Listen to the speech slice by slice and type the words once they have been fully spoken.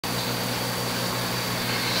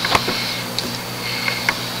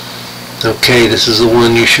Okay, this is the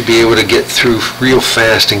one you should be able to get through real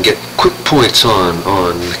fast and get quick points on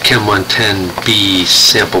the Chem 110B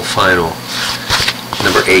sample final.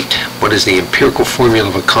 Number 8. What is the empirical formula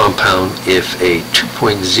of a compound if a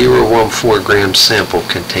 2.014 gram sample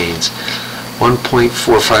contains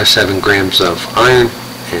 1.457 grams of iron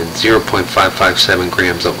and 0.557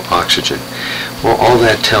 grams of oxygen? Well, all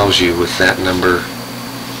that tells you with that number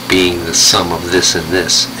being the sum of this and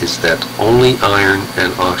this is that only iron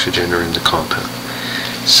and oxygen are in the compound.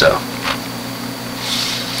 So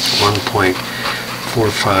 1.457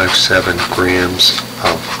 grams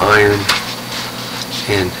of iron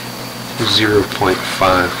and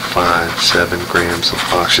 0.557 grams of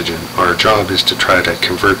oxygen. Our job is to try to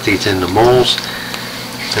convert these into moles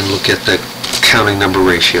and look at the counting number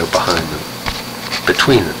ratio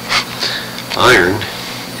between them. Iron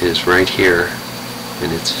is right here,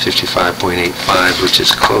 and it's 55.85, which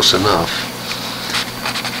is close enough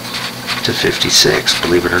to 56,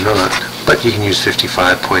 believe it or not. But you can use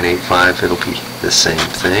 55.85, it'll be the same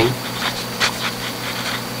thing.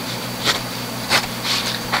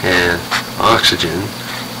 And oxygen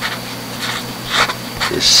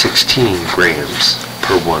is 16 grams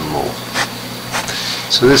per 1 mole.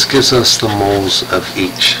 So this gives us the moles of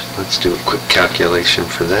each. Let's do a quick calculation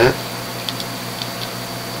for that.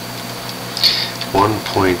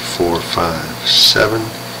 1.457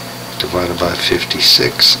 divided by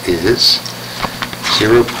 56 is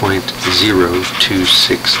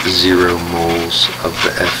 0.0260 moles of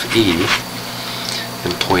the Fe,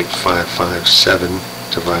 and 0.557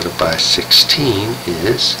 divided by 16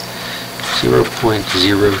 is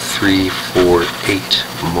 0.0348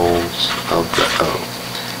 moles of the O.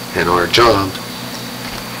 And our job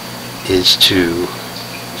is to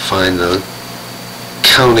find the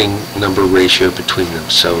counting number ratio between them.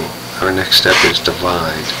 So our next step is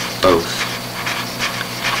divide both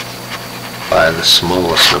by the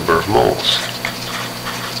smallest number of moles,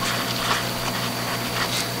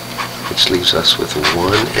 which leaves us with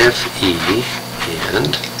 1 Fe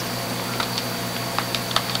and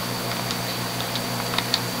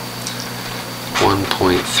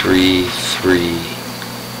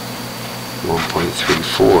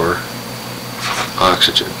 1.34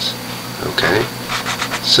 oxygens. Okay,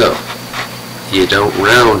 so you don't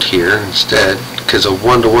round here instead, because a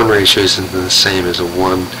 1-to-1 ratio isn't the same as a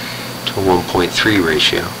 1 to 1.3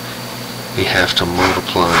 ratio. We have to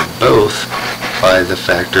multiply both by the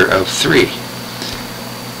factor of 3.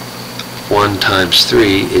 1 times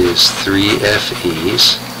 3 is 3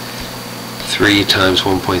 Fe's. 3 times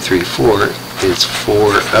 1.34 is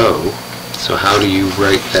 4O. So how do you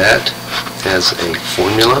write that as a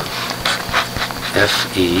formula?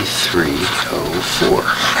 Fe3O4.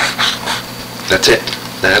 That's it.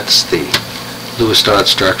 That's the Lewis dot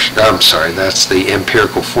structure. That's the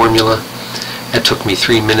empirical formula. It took me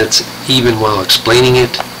 3 minutes even while explaining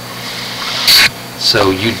it.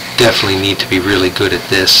 So you definitely need to be really good at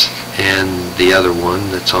this and the other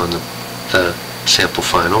one that's on the sample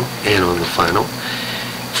final and on the final.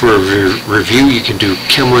 For a review, you can do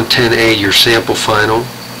Chem 110A, your sample final,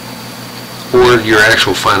 or your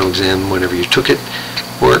actual final exam whenever you took it,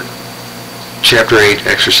 or Chapter 8,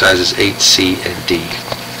 exercises 8, C, and D.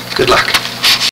 Good luck.